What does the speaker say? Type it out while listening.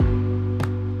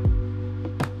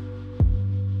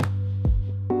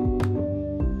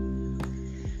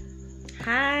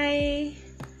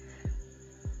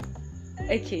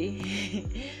Okay.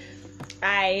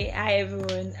 Hi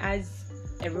everyone. How's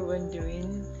everyone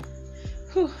doing?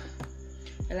 Whew.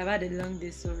 Well, I've had a long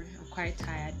day, so I'm quite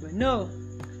tired. But no,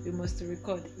 we must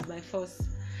record. It's my first.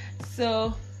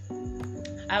 So,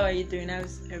 how are you doing?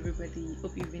 How's everybody?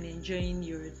 Hope you've been enjoying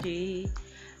your day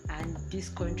and this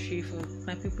country. For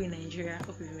my people in Nigeria,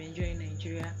 hope you've been enjoying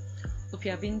Nigeria. Hope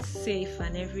you have been safe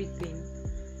and everything.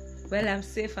 Well, I'm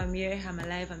safe. I'm here. I'm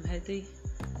alive. I'm healthy.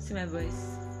 See my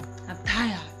voice. I'm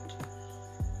tired.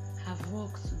 I've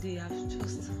worked today. I've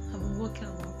been working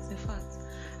and worked. In fact,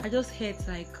 I just ate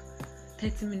like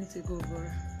 30 minutes ago,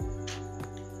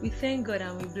 but we thank God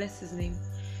and we bless His name.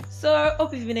 So I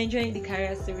hope you've been enjoying the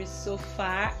career series so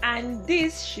far, and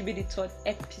this should be the third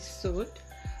episode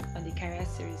on the career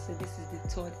series. So this is the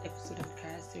third episode of the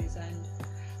career series, and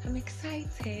I'm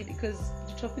excited because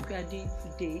the topic we are doing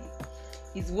today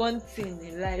is one thing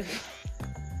in life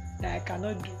that I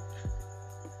cannot do.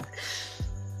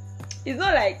 It's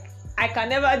not like I can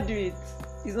never do it.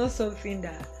 It's not something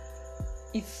that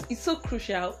it's so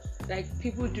crucial. Like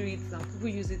people do it now, people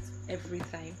use it every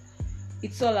time.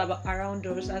 It's all about around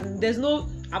us, and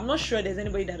I'm not sure there's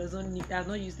anybody that has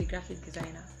not used a graphic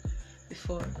designer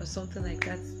before or something like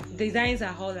that. Designs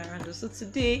are all around us. So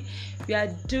today we are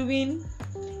doing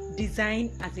design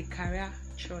as a career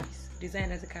choice.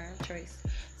 Design as a career choice.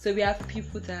 So we have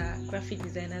people that are graphic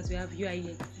designers, we have UI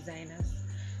UX designers,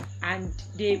 and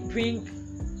they bring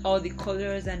all the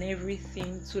colors and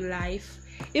everything to life.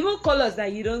 Even colors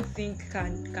that you don't think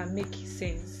can make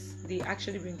sense, they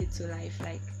actually bring it to life.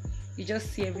 Like you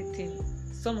just see everything.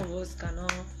 Some of us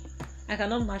I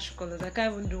cannot match colors. I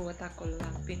can't even do watercolor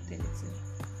and paint anything.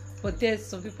 But there's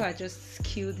some people are just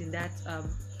skilled in that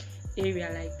area.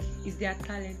 Like it's their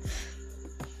talent.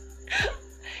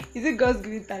 Is it God's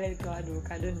given talent or hard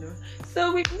work? I don't know.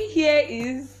 So with me here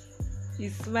is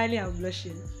smiling and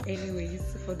blushing. Anyways,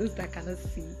 for those that cannot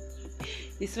see,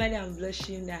 he's smiling and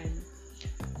blushing, and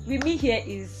with me here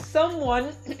is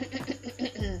someone.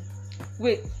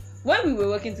 Wait, when we were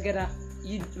working together,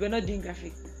 you were not doing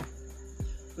graphic.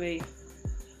 Wait.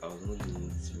 I was not doing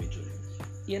it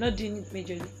majorly. You're not doing it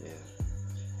majorly? Yeah.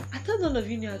 I thought none of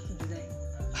you knew how to design.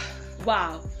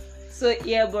 Wow. So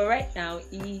yeah, but right now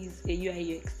he's a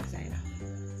UI UX designer.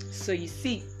 So you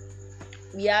see,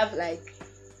 we have like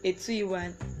a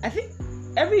 2-in-1. I think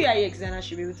every UI UX designer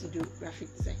should be able to do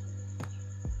graphic design.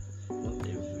 Not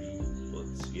every,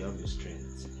 but you have your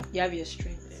strengths. You have your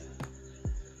strengths.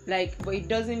 Yeah. Like, but it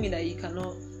doesn't mean that you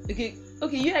cannot. Okay,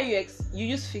 UI UX, you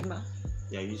use Figma.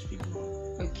 Yeah, I use Figma.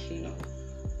 Okay. Yeah.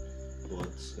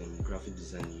 But graphic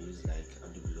design, you use like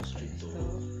Adobe Illustrator,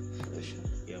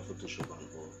 Photoshop. Yeah, Photoshop and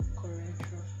all. Correct.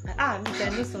 I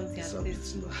know something at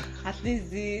least. At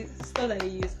least the stuff that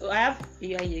you use. Oh, I have a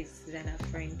UI UX designer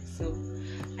friend, so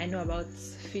I know about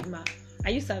Figma. I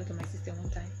used to have it on my system one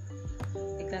time.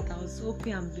 Like that, I was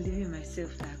hoping and believing in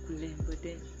myself that I could learn, but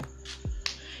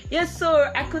then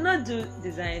so I could not do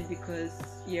design because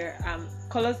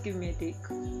colors give me a headache.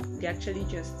 They actually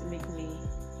just make me,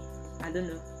 I don't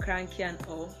know, cranky and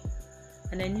all.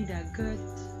 And I knew that God,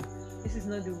 this is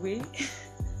not the way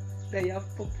that you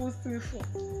have proposed to me for.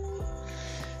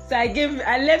 So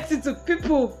I left it to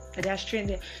people that are trained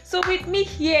there. So with me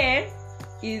here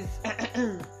is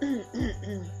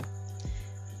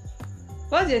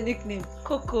what's your nickname?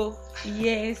 Coco.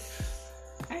 Yes,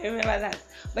 I remember that.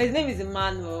 But his name is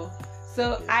Emmanuel.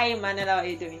 So hi Emmanuel, how are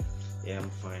you doing? Yeah, I'm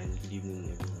fine. Good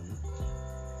evening, everyone.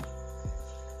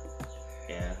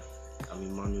 Yeah, I'm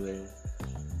Emmanuel,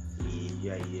 the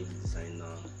UI UX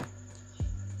designer.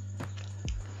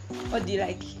 What do you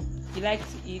like? You like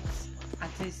to eat? At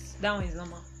least that one is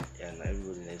normal. Yeah, and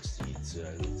everybody likes to eat, so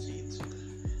I like to eat too.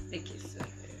 Okay,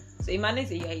 so Emmanuel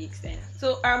is a UI UX designer.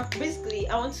 So basically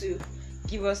I want to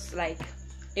give us like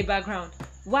a background.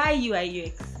 Why UI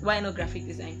UX? Why not graphic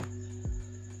design?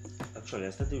 Actually,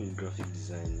 I started with graphic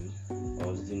design. I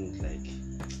was doing it like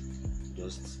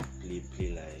just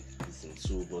play like this and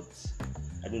so, but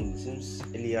I don't know, it seems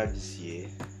earlier this year,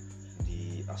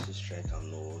 the ASU strike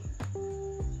and all,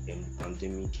 the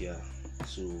pandemic here,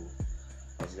 so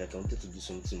I was like, I wanted to do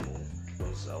something more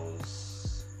because I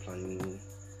was planning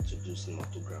to do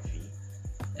cinematography.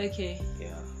 Okay.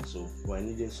 Yeah, so but I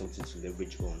needed something to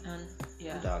leverage on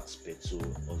that aspect, so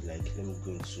I was like, let me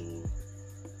go into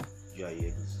UI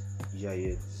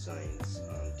UX designs,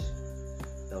 and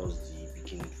that was the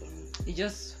beginning for me. It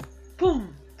just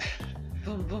boom,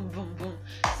 boom, boom, boom, boom.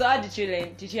 So how did you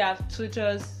learn? Did you have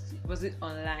tutors? Was it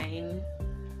online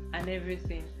and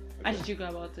everything? How did you go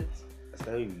about it? I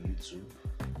started with YouTube.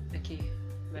 Okay.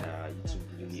 Well, YouTube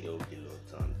really helped a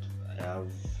lot, and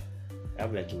I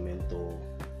have like a mentor.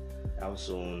 have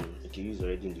someone who's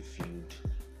already in the field.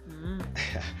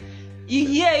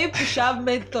 You push have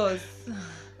mentors.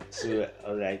 So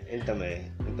I was like, anytime I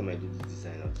do the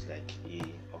design, I was like, hey,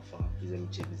 Alpha, please let me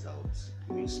check this out.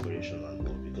 Give me inspiration and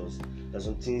all, because there's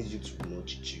some things YouTube will not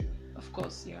teach you. Of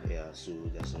course, yeah. Yeah, so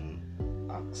there's some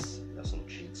hacks, there's some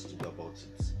tricks to go about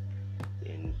it.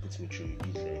 And put me through, you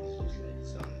did like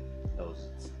this, and that was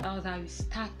it. That was how we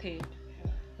started.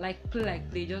 Yeah. Like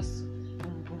play, just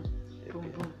boom, boom,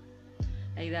 boom, boom.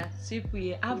 Like that. So if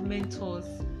we have mentors,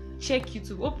 check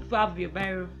YouTube. Oh, people have your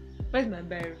biro. Where's my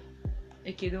biro?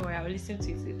 Okay, don't worry, I will listen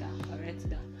to it later. I'll write it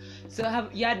down. So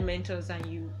you had mentors and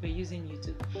you were using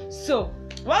YouTube. So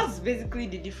what's basically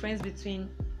the difference between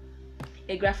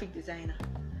a graphic designer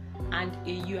and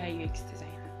a UI UX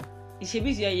designer?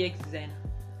 Ishebi is UI UX designer.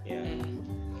 Yeah.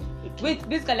 Okay. Wait,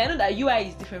 basically I know that UI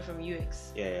is different from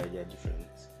UX. Yeah, they're different.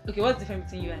 Okay, what's different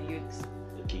between UI and UX?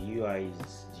 Okay, UI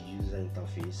is the user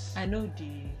interface. I know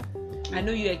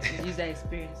UX is user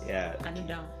experience. Yeah. I know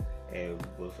that.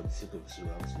 But for the sake of this, we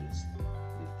have to list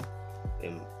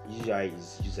it. UI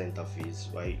is user interface,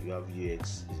 while you have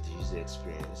UX is the user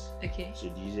experience. Okay. So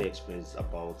the user experience is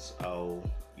about how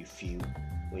you feel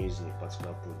when using a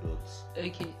particular product.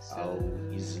 Okay. So how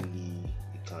easily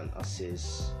you can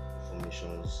access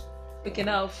informations. Okay,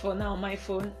 now on my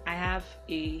phone I have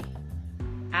a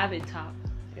tab.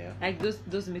 Yeah. Like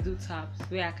those middle tabs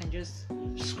where I can just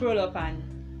scroll up and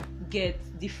get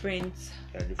different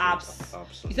apps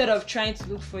instead of trying to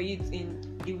look for it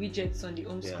in the widgets on the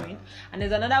home screen. And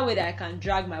there's another way that I can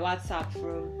drag my WhatsApp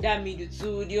from that middle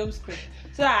to the home screen,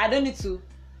 so that I don't need to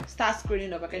start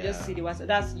scrolling up. I can just see the WhatsApp.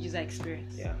 That's user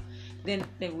experience. Yeah. Then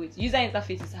wait, user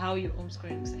interface is how your home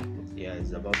screen looks like. Yeah,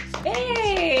 it's about.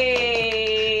 Hey,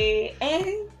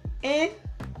 and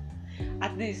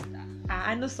at least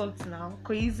I know something now.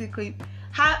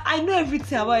 I know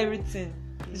everything about everything.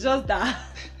 It's just that.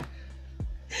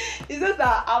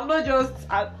 I'm not just.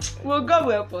 Well, God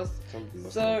will help us.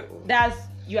 So that's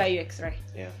UI UX, right?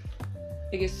 Yeah.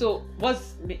 Okay, so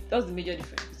what's the major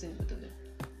difference between both of them?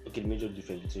 Okay, the major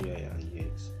difference between UI and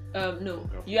UX. No,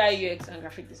 UI UX and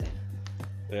graphic design.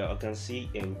 Well, I can see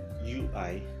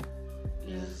UI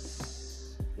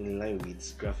is in line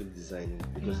with graphic design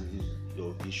because it is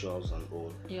your visuals and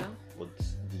all. Yeah. But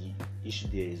the issue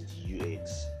there is the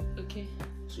UX. Okay.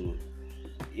 So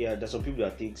yeah, there's some people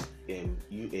that take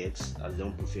UX as their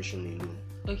own profession alone.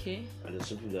 Okay. And there's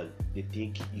some people that they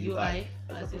take UI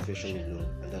as a profession alone,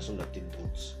 and there's some that take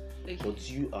both. Okay. But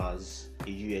you as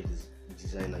a UX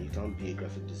designer, you can't be a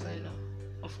graphic designer.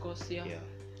 Of course, yeah. Yeah.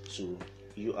 So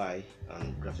UI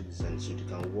and graphic design, so they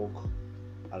can work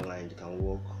aligned, they can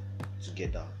work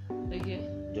together. Okay.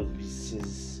 Just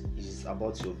since it's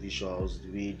about your visuals, the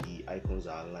way the icons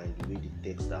are aligned, the way the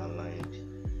text are aligned,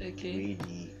 okay, the way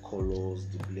the colors,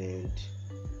 the blend,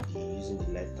 using the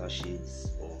lighter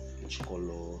shades of each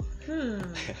color.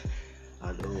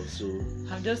 And also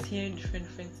I'm just hearing different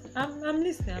things. I'm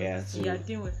listening. Yeah, so, you're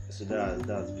doing well. So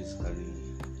that's basically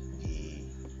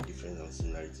the difference and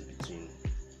similarity between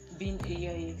being a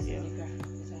UI UX and a graphic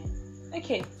design.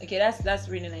 Okay, that's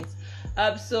really nice.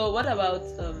 So what about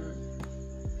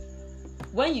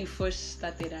when you first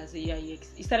started as a UI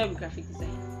UX? You started with graphic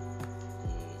design.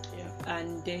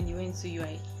 And then you went to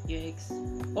UI UX.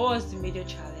 What was the major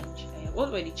challenge?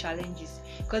 What were the challenges?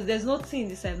 Because there's nothing in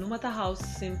this side, no matter how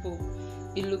simple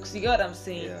it looks. You get what I'm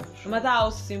saying? Yeah, sure. No matter how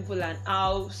simple and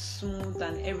how smooth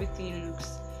and everything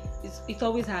looks, it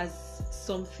always has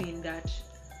something that's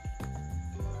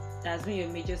been your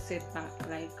major setback.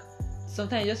 Like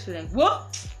sometimes you just feel like,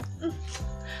 what?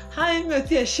 How am I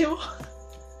going to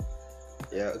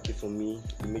Yeah, okay, for me,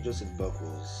 the major setback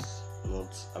was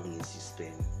not having a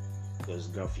system. Because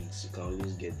graphics, you can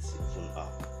always get a phone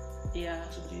app to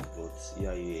do it, but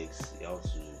UX, you have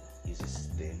to use a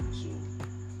system. So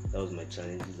that was my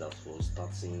challenges at first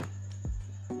starting.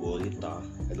 But later,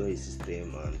 I got a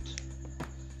system,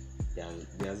 and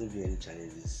there hasn't been any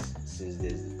challenges since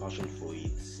there's the passion for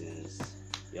it, since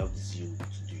you have the zeal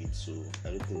to do it. So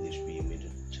I don't think there should be a major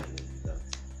challenge with that.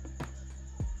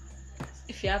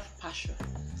 If you have passion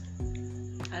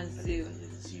and zeal.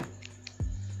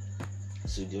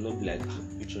 So they'll not be like,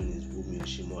 which one is Bumi or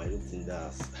Shimo? I don't think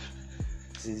that's.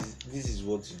 Since this is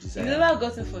what you design. You've never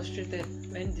gotten frustrated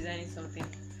when designing something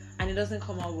and it doesn't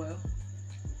come out well?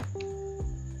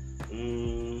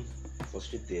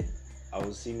 Frustrated. I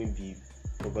would say maybe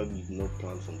probably not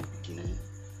planned from the beginning.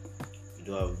 You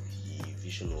don't have the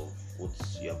vision of what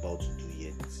you're about to do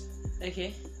yet.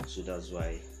 Okay. So that's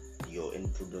why your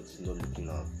end product is not looking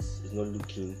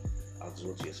at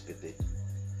what you expected.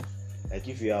 Like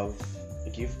if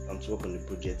I'm to work on the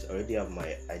project, I already have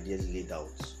my ideas laid out.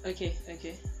 Okay.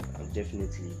 And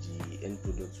definitely the end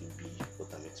product will be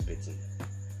what I'm expecting.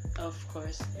 Of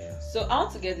course. Yeah. So I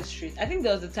want to get this straight. I think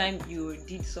there was a time you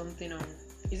did something on,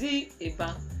 is it a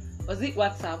bank? Was it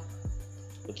WhatsApp?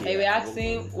 Okay. You were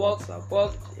asking what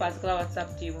WhatsApp. particular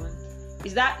WhatsApp do you want?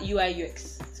 Is that UI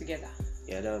UX together?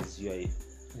 Yeah, that's UI.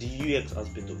 The UX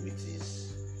aspect of it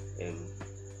is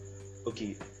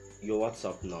okay, your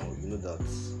WhatsApp now, you know that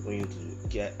when you do,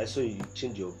 okay, I saw you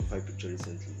change your profile picture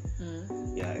recently.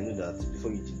 Yeah, I know that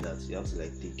before you did that, you have to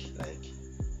like take like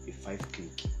a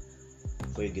 5-click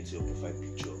before you get to your profile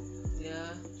picture.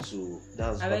 Yeah. So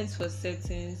that's I went for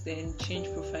settings, then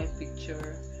change profile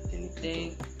picture,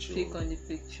 then click on the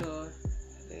picture,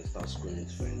 then start scrolling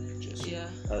to find pictures. So yeah.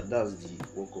 That's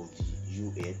the work of the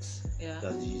UX. Yeah.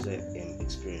 That's the user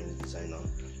experience designer.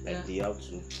 Like Yeah. they have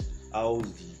to, how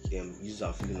the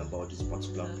user feeling about this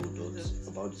particular product,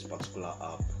 about this particular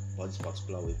app, about this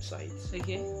particular website.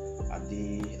 Okay. Are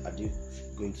they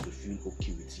going to feel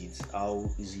okay with it? How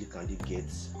easily can they get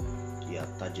their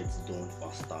targets done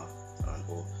faster and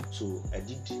all? So I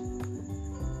did.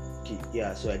 Okay,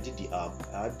 yeah. So I did the app.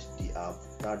 I had the app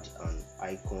that an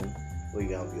icon where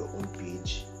you have your own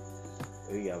page,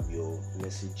 where you have your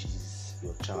messages,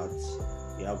 your chats,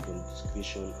 you have your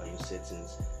notification and your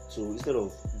settings. So instead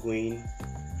of going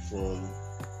from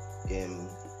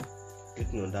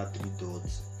clicking on that 3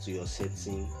 dots to your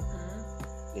setting,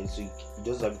 then so you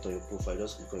just have it on your profile,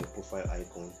 just click on your profile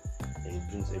icon and it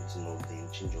brings everything up, then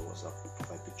change your WhatsApp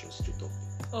profile picture straight up.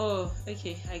 Oh,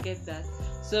 okay, I get that.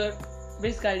 So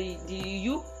basically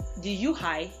the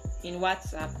UI in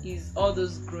WhatsApp is all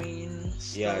those green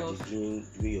stuff. Yeah, the green,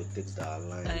 the way your text are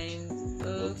aligned. And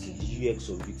But the UX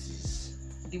of it is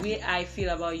the way I feel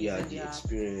about using the the app.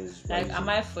 experience. Like, am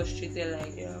I frustrated?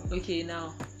 Like, okay,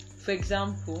 now, for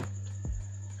example,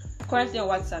 currently on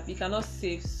WhatsApp, you cannot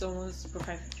save someone's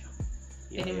profile picture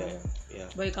anymore. Yeah.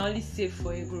 But you can only save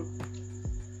for a group.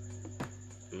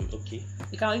 Okay.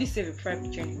 You can only save a profile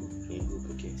picture in a group. In a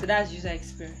group, okay. So that's user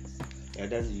experience. Yeah,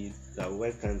 that's it. That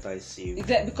why can't I save?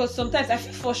 Exactly, because sometimes I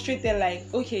feel frustrated. Like,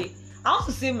 okay, I want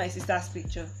to save my sister's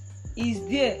picture. Is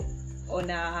there on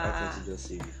a? Why can't you just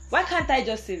save it? Why can't I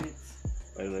just save it?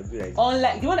 Or it might be like.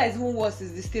 Unlike the one that is even worse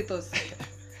is the status.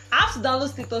 I have to download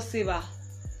status saver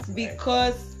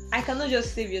because I cannot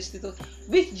just save your status,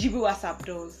 which GB WhatsApp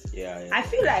does. Yeah. I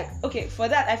feel like, okay, for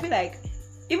that I feel like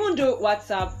even though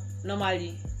WhatsApp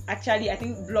normally actually I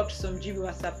think blocked some GB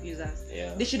WhatsApp users.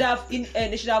 Yeah. They should have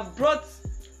brought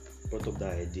up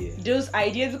that idea. Those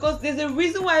ideas, because there's a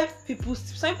reason why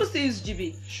some people still use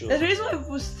GB. Sure. There's a reason why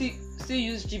people still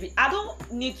use GB. I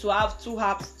don't need to have two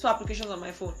applications on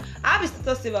my phone. I have a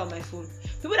status saver on my phone.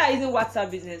 People that are using WhatsApp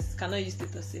business cannot use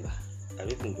status saver. I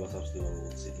don't think WhatsApp still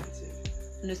works again.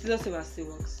 No, status saver still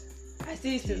works. I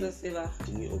still use status saver.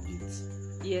 The new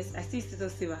updates. Yes, I still use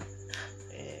status saver.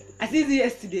 I still use it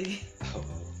yesterday.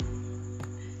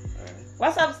 Alright.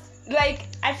 WhatsApp, like,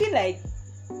 I feel like,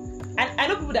 and I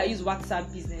know people that use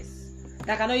WhatsApp business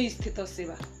that cannot use status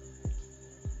saver.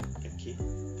 Okay.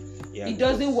 Yeah. It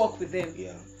doesn't work with them.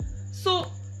 Yeah.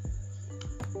 So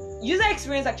user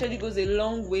experience actually goes a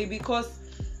long way, because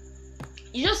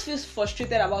you just feel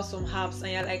frustrated about some apps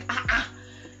and you're like,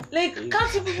 like,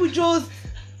 can't you people just,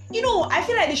 I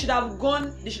feel like they should have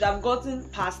gotten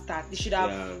past that. They should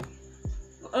have,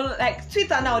 like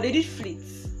Twitter now, they did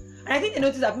fleets, and I think they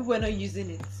noticed that people were not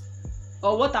using it,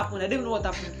 or what happened, I don't know what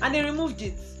happened, and they removed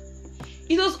it.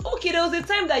 It was okay. There was a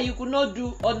time that you could not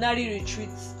do ordinary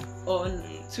retweets on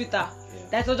Twitter.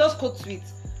 That was just quote tweet.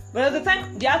 But at the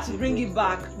time they had to bring it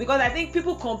back, because I think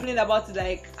people complained about it,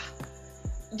 like,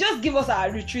 just give us our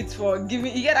retweets for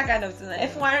giving. You get that kind of thing. Like,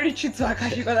 if one retweet to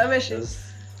Akashi, because I mentioned.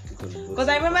 Because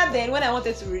I remember then when I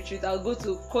wanted to retweet, I'll go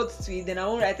to quote tweet, then I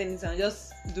won't write anything, I'll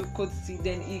just do quote tweet,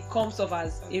 then it comes off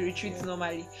as a retweet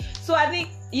normally. So I think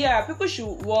people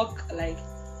should work, like,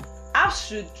 apps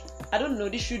should, I don't know,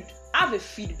 they should have a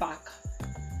feedback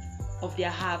of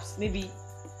their apps, maybe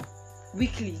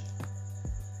weekly.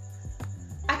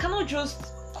 I cannot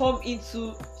just come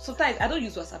into, sometimes I don't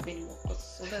use WhatsApp anymore, because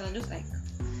sometimes I'm just like,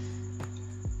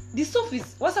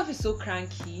 WhatsApp is so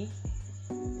cranky.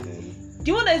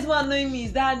 The one that is more annoying me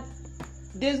is that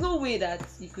there's no way that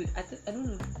you could, I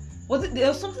don't know, there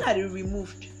was something that they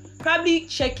removed, probably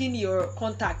checking your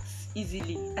contacts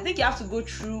easily. I think you have to go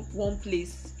through one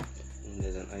place.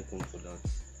 There's an icon for that.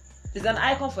 There's an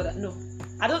icon for that. No,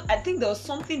 I think there was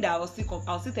something that I was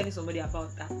still telling somebody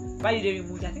about that. Why did they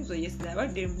remove it? I think it was yesterday. Why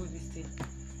did they remove this thing?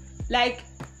 Like,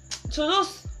 so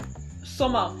just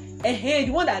somehow, the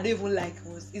one that I don't even like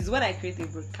is when I create a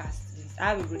broadcast. I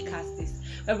have a broadcast list.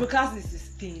 My broadcast list is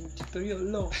stained for your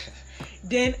long.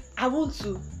 Then I want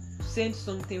to send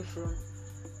something from,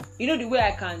 the way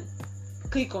I can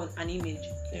click on an image,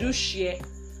 do share,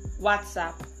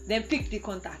 WhatsApp, then pick the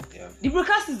contact. Yeah. The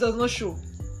broadcast list does not show.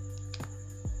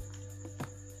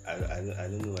 I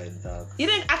don't know why that.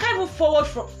 I can't even forward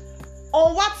from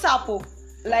on WhatsApp.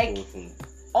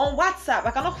 On WhatsApp,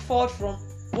 I cannot forward from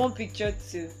one picture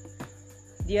to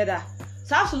the other.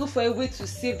 So I have to look for a way to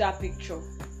save that picture.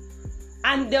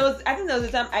 And I think there was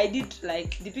a time I did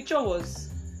the picture was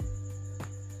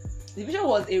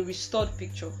a restored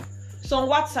picture. So on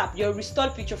WhatsApp, your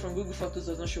restored picture from Google Photos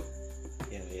does not show.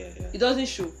 Yeah. It doesn't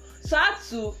show. So I had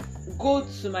to go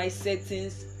to my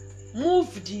settings,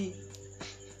 move the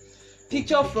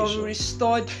picture from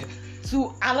restored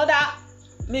to another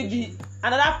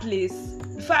place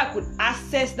before I could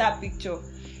access that picture.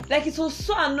 It was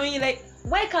so annoying.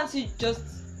 Why can't you just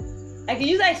the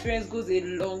user experience goes a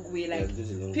long way.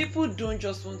 People don't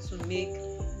just want to make.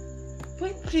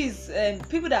 But please,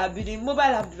 people that are building mobile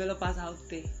app developers out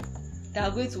there that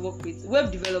are going to work with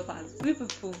web developers, people,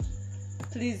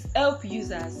 please help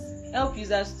users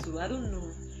too. I don't know.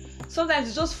 Sometimes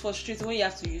it's just frustrating when you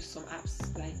have to use some apps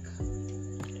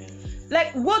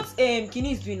like what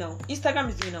Kini is doing now, Instagram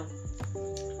is doing now.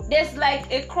 There's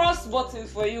a cross button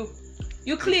for you.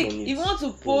 You click if you want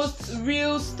to post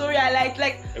real story.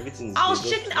 Everything. I was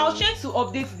trying to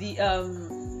update the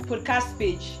podcast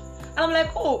page, and I'm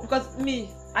like, because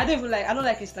I don't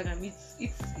like Instagram.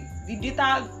 It's the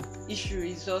data issue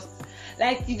is just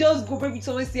you just go, maybe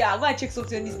someone say I'm gonna check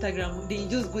something on Instagram, then you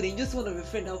just go, then you just want a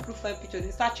friend, I'll profile picture,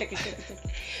 then start checking.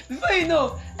 Before you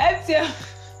know, MTN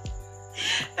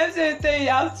tell you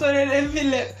I'm sorry, let me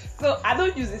left. So I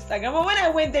don't use Instagram. But when I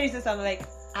went there, I'm like,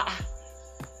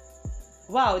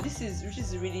 wow, this is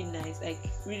really nice.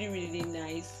 Really, really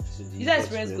nice. So user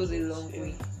experience goes a long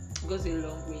way. Goes a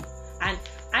long way. And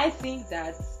I think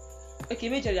that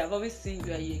majorly I've always seen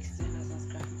UI UX designers as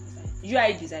graphic designers.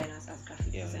 UI designers as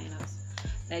graphic designers.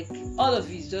 All of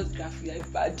it is just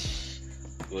graphic bad.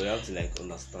 Well, you have to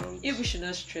understand. If we should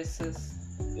not stress us.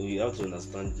 You have to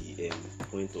understand the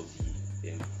point of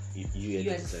the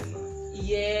UX designer.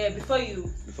 Yeah, before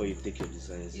you take your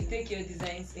designs. You take your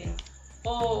designs in.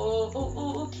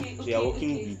 Okay. So you're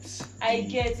working with. I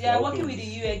get. You're working with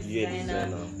the UX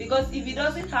designer because if he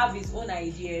doesn't have his own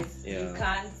ideas, you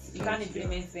can't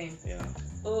implement them. Yeah.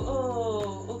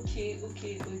 Okay.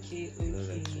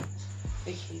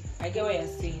 I get what you're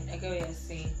saying.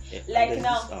 Yeah,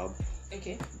 now. This app,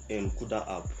 okay. Kuda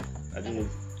app. I don't know.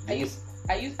 I used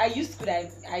Kuda.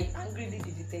 I angrily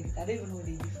deleted it. I don't even know what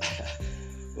they did.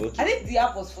 Okay. I think the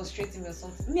app was frustrating me or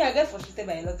something. I get frustrated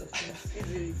by a lot of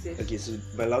things. Okay, so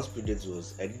my last project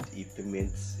was I did a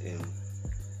payment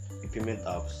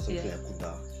app, something like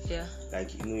Kuda. Yeah.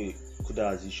 Kuda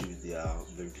has issues with their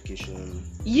verification.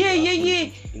 Yeah.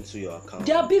 Into your account.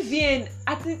 Their BVN.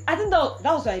 I think that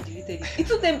was why I deleted it. It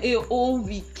took them a whole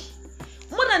week,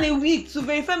 more than a week, to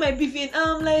verify my BVN. And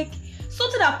I'm like,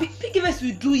 something that Piggyverse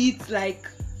will do it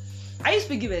I use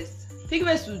Piggyverse.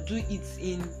 Piggyverse will do it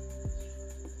in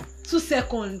 2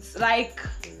 seconds,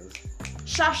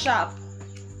 sharp.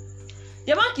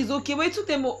 Their bank is okay, but it took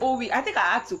them all week. I think I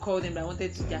had to call them, but I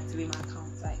wanted to deactivate my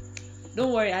account.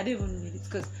 Don't worry, I didn't even need it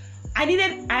because I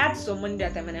had some money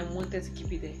that time and I wanted to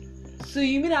keep it there. So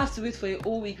you mean I have to wait for a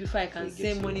whole week before I can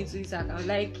send money to this account?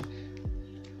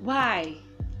 Why?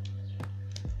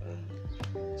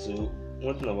 So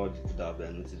one thing about the Kuda app that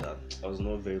I noticed that I was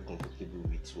not very comfortable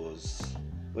with was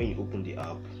when you open the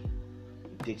app,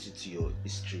 it takes you to your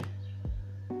history.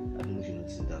 I don't know if you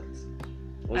noticed that.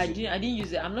 I didn't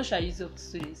use it. I'm not sure I use it up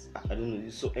to this. I don't know.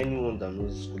 So anyone that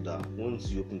knows Kuda, once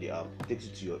you open the app, it takes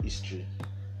you to your history.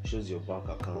 It shows your bank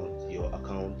account, your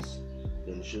accounts,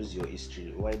 then it shows your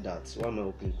history. Why that? Why am I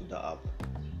opening Kuda app?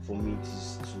 For me, it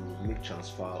is to make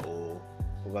transfer or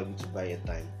probably to buy a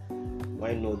time.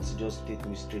 Why not just take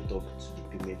me straight up to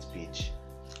the payment page?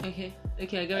 Okay, I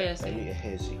get what you're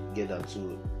saying. So you get that.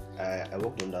 So I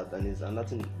worked on that, and there's another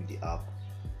thing with the app.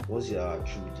 Once you are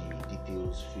through the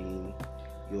details, filling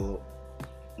your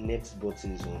next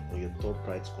button is on your top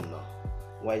right corner.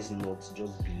 Why is it not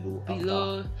just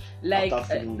below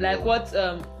what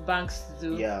banks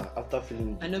do? Yeah, after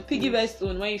filling. I know Piggyverse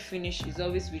own, when you finish, is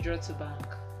always withdraw to bank.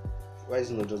 Why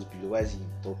is it not just below? Why is it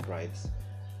top right?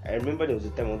 I remember there was a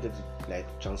time I wanted to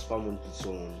transfer money to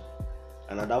someone,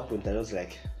 and at that point I was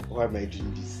like, why am I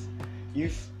doing this?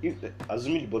 If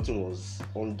assuming the button was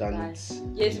underneath,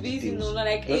 yes, be easy. No,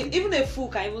 even a fool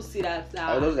can even see that.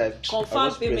 I was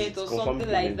confirm payment or something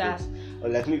like that. Or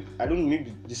maybe I don't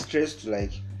need the stress to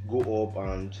go up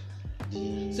and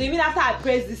So you mean after I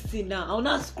press this thing now, I'll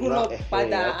not scroll up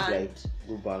further and like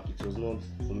go back. It was not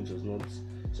for me. It was not.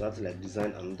 So I had to like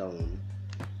design another one,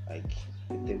 like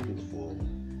a template for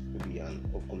maybe an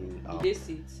upcoming app. Did they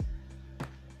see it?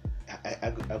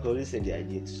 I could always send the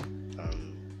idea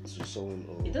to someone.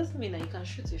 Or It doesn't mean that you can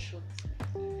shoot a shot.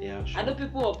 yeah, sure. I know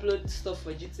people upload stuff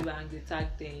for GT Bank, they tag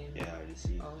them. Yeah, I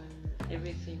see.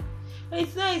 Everything. But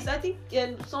it's nice. I think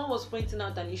someone was pointing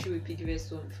out an issue with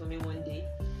Piggyverse for me one day.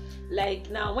 Like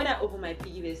now, when I open my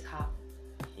Piggyverse app,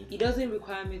 it doesn't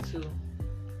require me to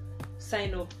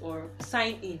sign up or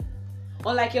sign in.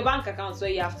 Unlike your bank accounts where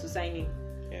you have to sign in.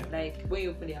 Yeah. Like when you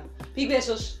open the app, Piggyverse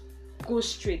just goes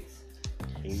straight.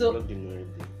 And you So- plugged in already.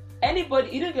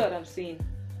 Anybody, you don't get what I'm saying?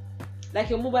 Like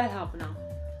your mobile app now.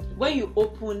 When you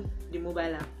open the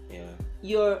mobile app, Yeah.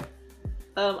 your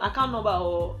account number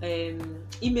or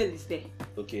email is there.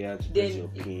 Okay, I have to press Then your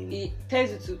pin. it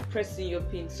tells you to press in your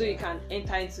pin so you can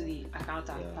enter into the account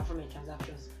and Yeah. perform your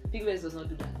transactions. Piggyverse does not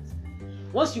do that.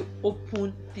 Once you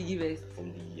open Piggyverse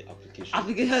From the application.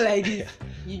 application like this,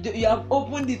 you have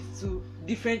opened it to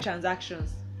different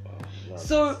transactions. Wow, that's-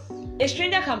 So a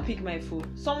stranger can pick my phone.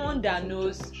 Someone that some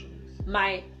knows transactions.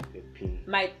 my Your pin.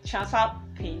 transfer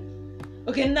pin.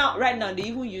 Okay, right now they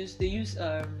use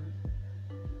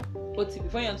OTP.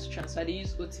 Before you want to transfer, they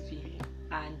use OTP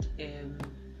and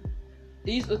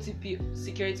they use OTP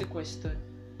security question.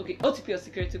 Okay, OTP or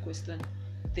security question,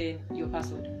 then your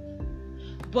password.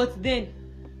 But then,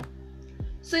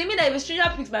 so you mean that if a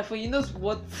stranger picks my phone, he knows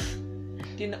what?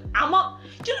 Do you know? I'm not.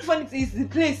 Do you know the funny thing is the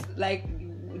place like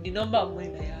the number of money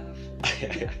that I have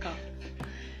in the account.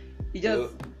 It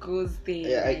just goes there.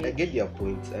 Yeah, I get your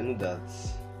point. I know that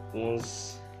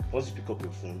once you pick up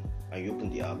your phone and you open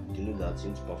the app, you know that you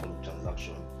need to perform the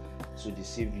transaction. So they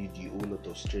save you the whole lot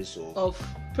of stress of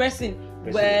pressing.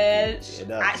 Pressing Well, the button.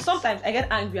 Yeah, sometimes I get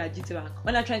angry at GT Bank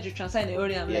when I'm trying to transfer in the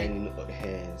area. I'm yeah, like, and you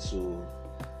know, so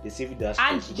they save you that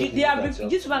and stress because you know that you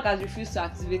have GT Bank has refused to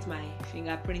activate my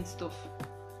fingerprint stuff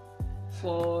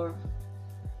for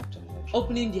transaction.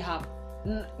 opening the app.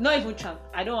 Not even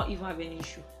I don't even have any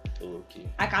issue. Oh, okay.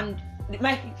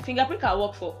 My fingerprint can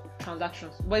work for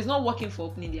transactions, but it's not working for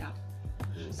opening the app.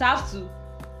 So I have to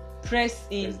press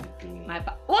in Press the pin.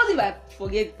 what if I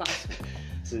forget the password?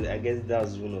 So I guess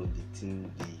that's one of the things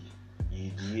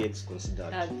the UX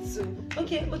considered.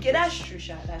 Okay, that's true,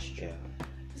 Sha. That's true. Yeah.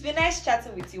 It's been nice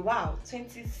chatting with you. Wow,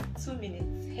 22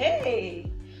 minutes. Hey,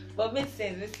 but makes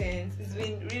sense. It's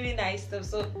been really nice stuff.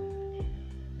 So,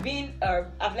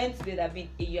 I've learned today that being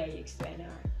a UI UX designer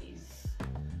is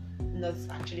not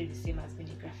actually the same as being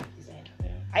a graphic designer.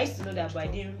 Yeah. I used to know that, but I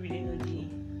didn't really know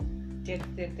the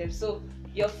depth. So,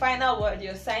 your final word,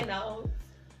 your sign out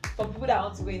for people that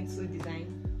want to go into design,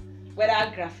 whether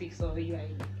graphics or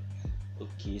UI.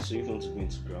 Okay, so if you want to go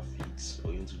into graphics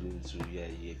or you want to go into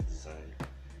UI UX design,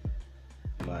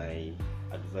 my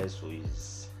advice for you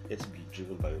is let's be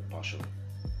driven by your passion.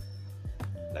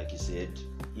 Like you said,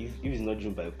 if it's not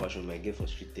driven by your passion, you might get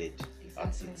frustrated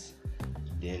at it.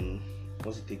 Then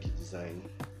once you take your design,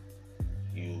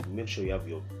 you make sure you have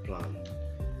your plan.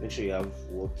 Make sure you have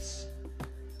what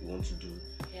you want to do.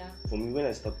 Yeah. For me, when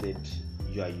I started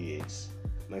UI UX,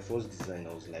 my first design,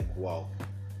 I was like, wow.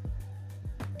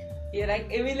 You're like,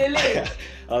 Emilele.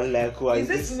 I was like, wow, Is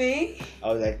this me?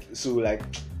 I was like, so like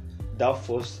that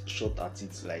first shot at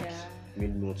it, like Yeah.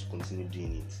 made me want to continue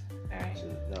doing it. Alright. So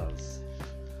that was.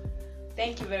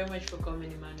 Thank you very much for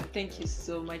coming, Emmanuel. Thank you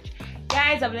so much.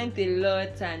 Guys, I've learned a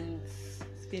lot and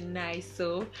it's been nice.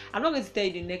 So I'm not going to tell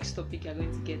you the next topic you're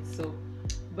going to get.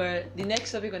 But the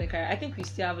next topic on the career, I think we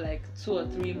still have like 2 or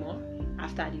 3 more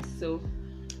after this. So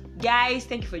guys,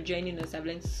 thank you for joining us. I've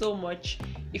learned so much.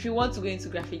 If you want to go into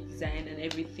graphic design and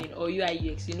everything or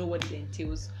UI UX, you know what it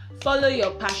entails. Follow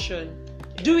your passion.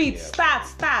 Do it. Yeah.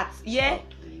 Start. Yeah.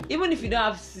 Even if you don't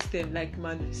have a system like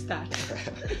man, start.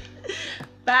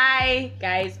 Bye,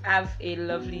 guys. Have a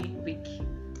lovely week.